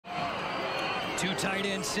Two tight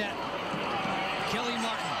end set. Kelly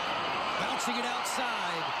Martin bouncing it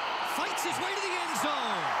outside. Fights his way to the end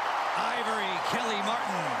zone. Ivory Kelly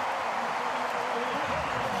Martin.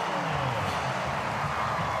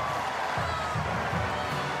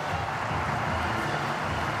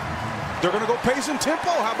 They're going to go pace and tempo.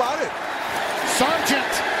 How about it? Sargent,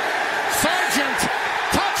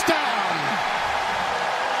 touchdown!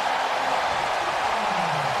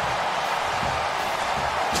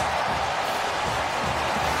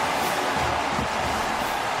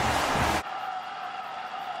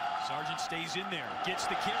 Sargent stays in there, gets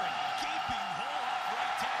the carry. Gaping hole off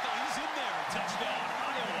right tackle. He's in there. Touchdown,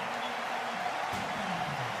 Iowa.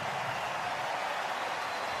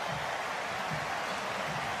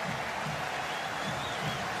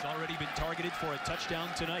 He's already been targeted for a touchdown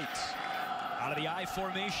tonight. Out of the I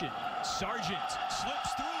formation, Sargent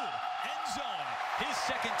slips through, end zone. His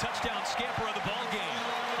second touchdown scamper of the ball game.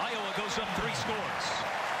 Iowa goes up 3 scores.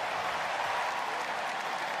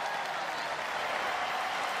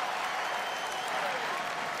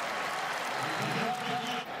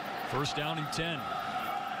 First down and 10.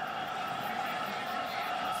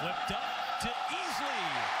 Flipped up to Easley.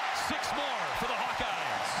 6 more for the Hawkeyes.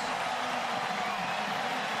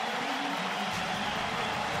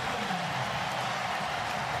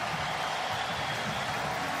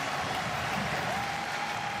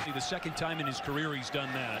 The second time in his career he's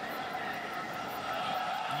done that.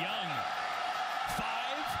 Young. 5.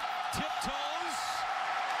 Tiptoes.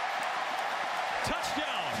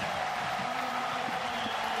 Touchdown.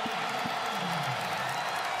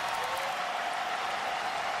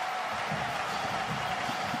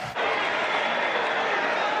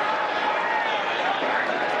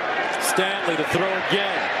 Stanley to throw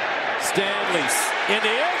again. Stanley's in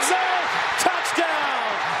the end zone. Touchdown!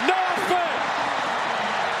 Noah Fant!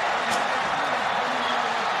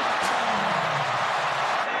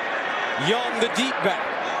 Young, the deep back.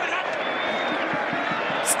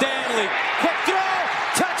 Stanley, quick throw.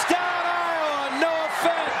 Touchdown, Iowa. Noah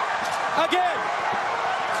Fant again.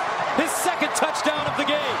 His second touchdown of the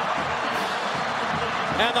game.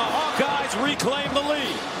 And the Hawkeyes reclaim the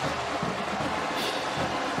lead.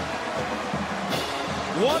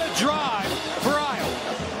 What a drive for Iowa.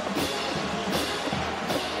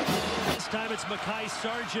 This time it's Hawkeyes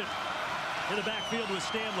Sargent in the backfield with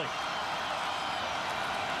Stanley.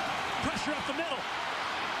 Pressure up the middle.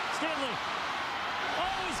 Stanley.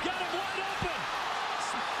 Oh, he's got him wide open.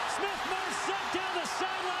 Smith-Marsette down the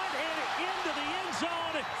sideline and into the end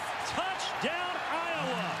zone. Touchdown,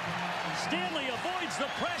 Iowa. Stanley avoids the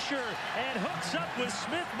pressure and hooks up with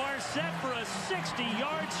Smith-Marsette for a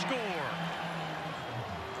 60-yard score.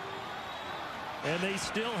 And they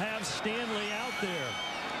still have Stanley out there.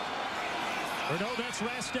 Or no, that's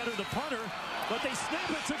Rastetter, the punter. But they snap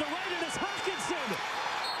it to the right, and it's Hawkinson.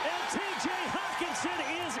 And T.J. Hawkinson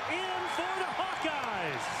is in for the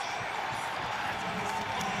Hawkeyes.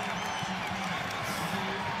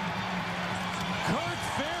 Kirk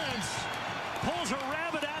Ferentz pulls a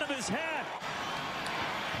rabbit out of his hat.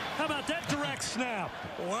 How about that direct snap?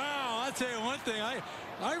 Wow, I'll tell you one thing. I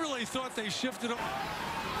really thought they shifted.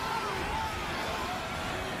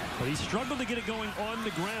 But he struggled to get it going on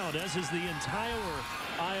the ground, as is the entire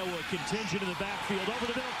Iowa contingent in the backfield. Over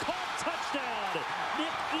the middle, caught, touchdown,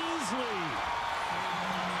 Nick Easley.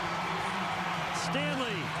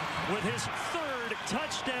 Stanley with his 3rd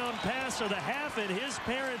touchdown pass of the half, and his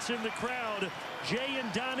parents in the crowd, Jay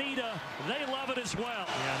and Donita, they love it as well.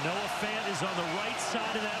 Yeah, Noah Fant is on the right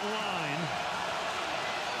side of that line.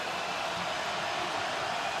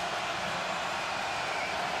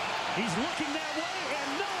 He's looking that way, and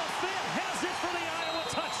Noah Fant has it for the Iowa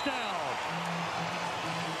touchdown.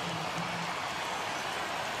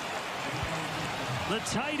 The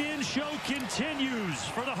tight end show continues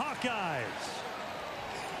for the Hawkeyes.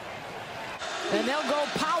 And they'll go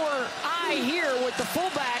power I here with the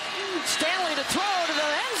fullback. Stanley to throw to the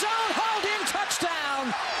end zone. Hauled in,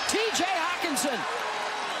 touchdown. T.J. Hawkinson.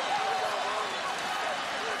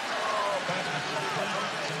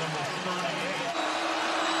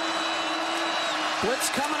 Blitz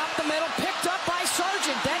coming up the middle, picked up by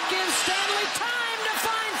Sargent. That gives Stanley time to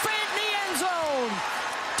find Fant in the end zone.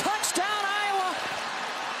 Touchdown, Iowa,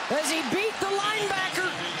 as he beat the linebacker,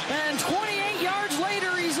 and 28 yards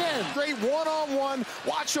later, he's in. Great one-on-one.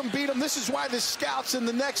 Watch him beat him. This is why the scouts in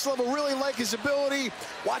the next level really like his ability.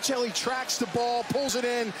 Watch how he tracks the ball, pulls it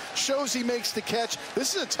in, shows he makes the catch.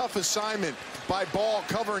 This is a tough assignment by Ball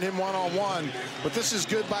covering him one-on-one, but this is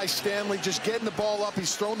good by Stanley, just getting the ball up.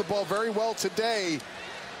 He's thrown the ball very well today.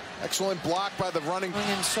 Excellent block by the running.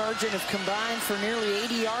 And Sargent have combined for nearly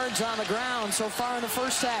 80 yards on the ground so far in the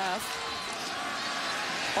first half.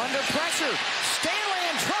 Under pressure. Stanley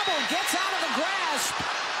in trouble. Gets out of the grasp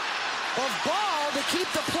of Ball to keep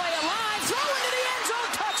the play alive. Throw into the end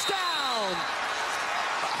zone. Touchdown.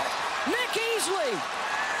 Nick Easley.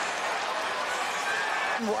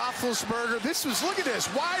 Roethlisberger, this was, look at this,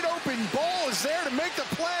 wide open. Ball is there to make the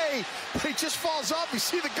play, but he just falls off. You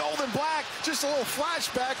see the gold and black, just a little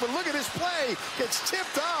flashback, but look at this play, gets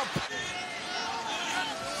tipped up.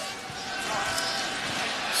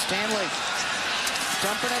 Stanley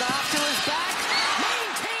dumping it off to his back,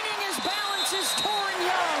 maintaining his balance is Torrin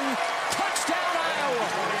Young. Touchdown, Iowa.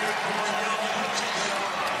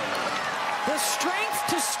 The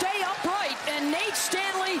strength to stay upright, and Nate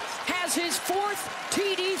Stanley has his 4th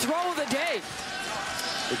TD throw of the day.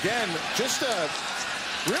 Again, just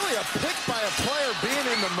really a pick by a player being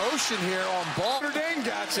in the motion here on ball. Dane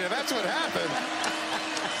got you, that's what happened.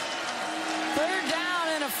 3rd down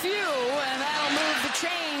and a few, and that'll move the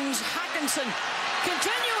chains. Hawkinson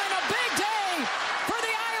continuing a big day for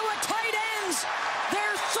the Iowa tight ends.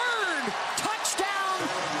 Their 3rd touchdown,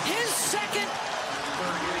 his 2nd,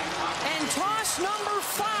 and toss number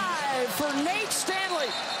 5 for Nate Stanley.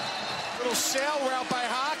 Little sail route by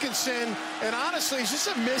Hawkinson, and honestly, it's just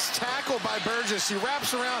a missed tackle by Burgess. He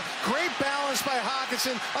wraps around, great balance by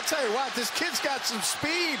Hawkinson. I'll tell you what, this kid's got some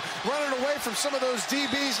speed running away from some of those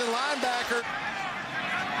DBs and linebacker.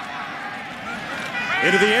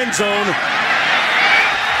 Into the end zone.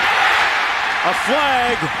 A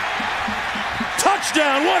flag.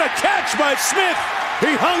 Touchdown, what a catch by Smith.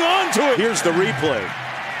 He hung on to it. Here's the replay.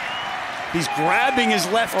 He's grabbing his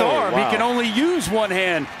left arm. Wow. He can only use one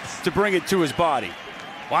hand to bring it to his body.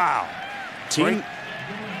 Wow.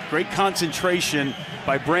 Great concentration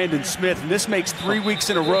by Brandon Smith. And this makes 3 weeks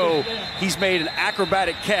in a row he's made an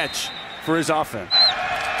acrobatic catch for his offense.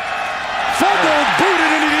 Fumbled,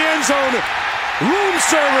 booted into the end zone. Room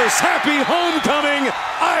service, happy homecoming,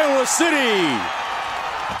 Iowa City.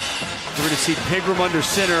 We're going to see Pigram under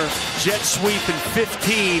center, jet sweep in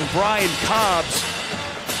 15. Brian Cobbs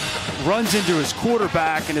runs into his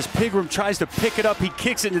quarterback, and as Pigram tries to pick it up, he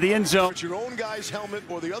kicks it into the end zone. It's your own guy's helmet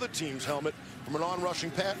or the other team's helmet from an on-rushing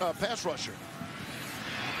pass rusher.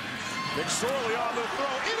 McSorley on the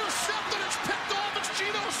throw, intercepted, it's picked off, it's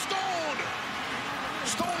Geno Stone.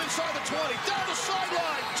 Stone inside the 20, down the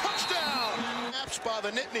sideline, touchdown. Snaps by the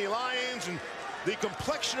Nittany Lions, and the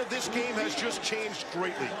complexion of this game has just changed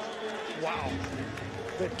greatly. Wow.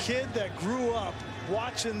 The kid that grew up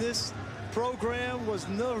watching this program was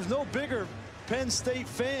no bigger Penn State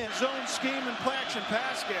fan. Zone scheme and play action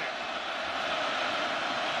pass game.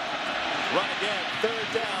 Run again,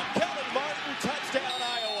 3rd down. Kevin Martin, touchdown,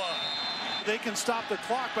 Iowa. They can stop the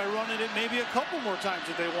clock by running it maybe a couple more times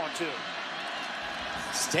if they want to.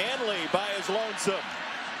 Stanley by his lonesome.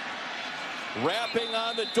 Rapping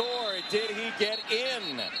on the door. Did he get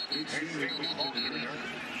in?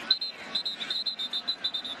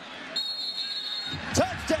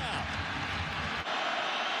 Touchdown.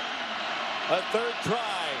 A 3rd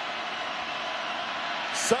try.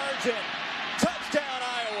 Sargent. Touchdown,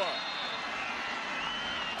 Iowa.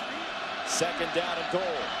 2nd down and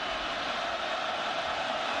goal.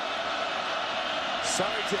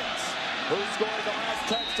 Sargent, who scored the last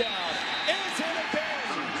touchdown, is in again.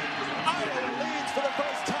 Iowa leads for the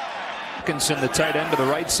first time. Hawkinson, the tight end, to the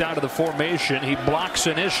right side of the formation. He blocks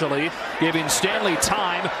initially, giving Stanley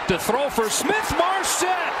time to throw for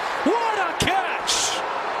Smith-Marset. What a catch!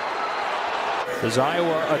 As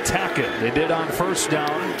Iowa attack it, they did on 1st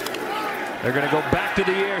down. They're going to go back to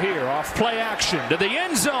the air here, off play action to the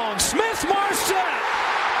end zone. Smith-Marset,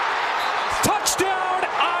 touchdown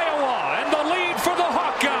Iowa, and the lead for the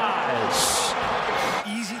Hawkeyes.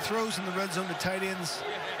 Easy throws in the red zone to tight ends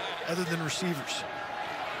other than receivers.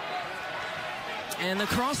 And the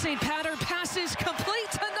crossing pattern passes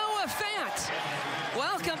complete to Noah Fant.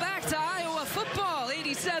 Welcome back to Iowa football,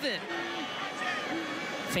 87.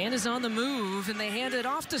 Fant is on the move, and they hand it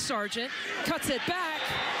off to Sargent. Cuts it back.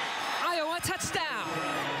 Iowa touchdown.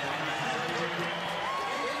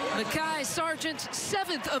 Mekhi Sargent,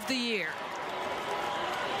 7th of the year.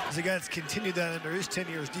 As a guy that's continued that under his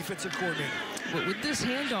tenure as defensive coordinator. But with this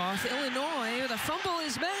handoff, Illinois, the fumble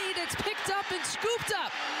is made. It's picked up and scooped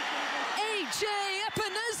up. A.J.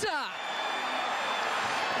 Epineza.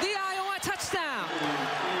 The Iowa touchdown.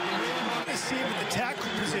 You see him in the tackle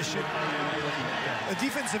position. A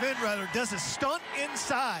defensive end, rather, does a stunt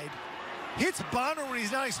inside. Hits Bonner when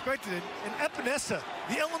he's not expected it. And Epineza,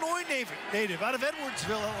 the Illinois native out of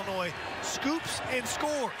Edwardsville, Illinois, scoops and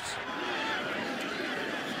scores.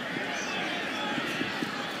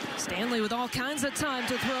 Stanley with all kinds of time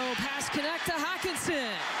to throw. Pass connect to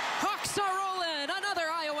Hawkinson. Hawks are rolling. Another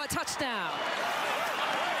Iowa touchdown.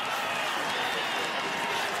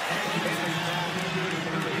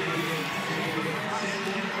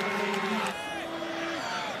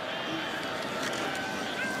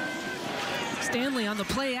 Stanley on the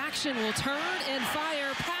play action will turn and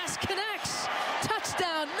fire. Pass connects.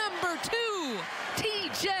 Touchdown number 2,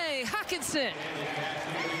 T.J. Hawkinson.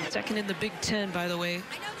 Second in the Big Ten, by the way,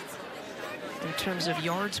 in terms of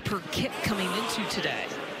yards per kick coming into today.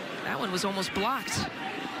 That one was almost blocked.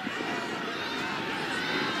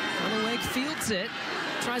 On the leg, fields it.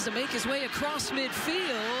 Tries to make his way across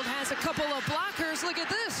midfield. Has a couple of blockers. Look at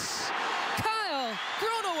this. Kyle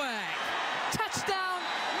Gronoway. Touchdown.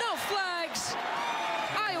 No flags.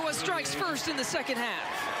 Iowa strikes first in the second half.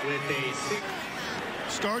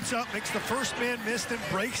 Starts up, makes the first man miss, then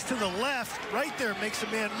breaks to the left. Right there, makes a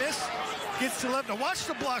man miss. Gets to the left. Now watch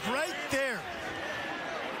the block right there.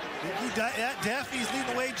 Daphne's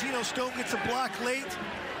leading the way. Geno Stone gets a block late.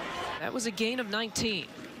 That was a gain of 19.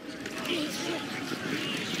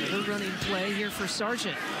 Another running play here for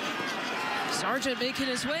Sargent. Sargent making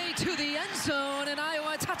his way to the end zone, and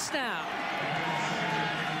Iowa touchdown.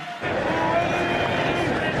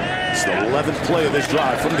 It's the 11th play of this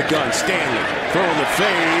drive from the gun. Stanley throwing the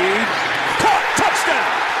fade. Caught!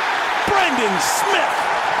 Touchdown! Brandon Smith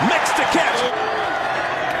makes the catch.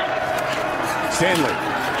 Stanley.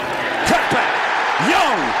 Cutback.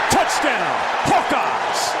 Young. Touchdown.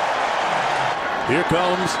 Hawkeyes. Here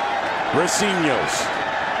comes Racinios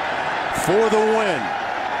for the win.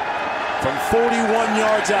 From 41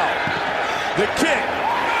 yards out. The kick.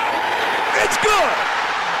 It's good.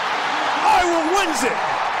 Iowa wins it.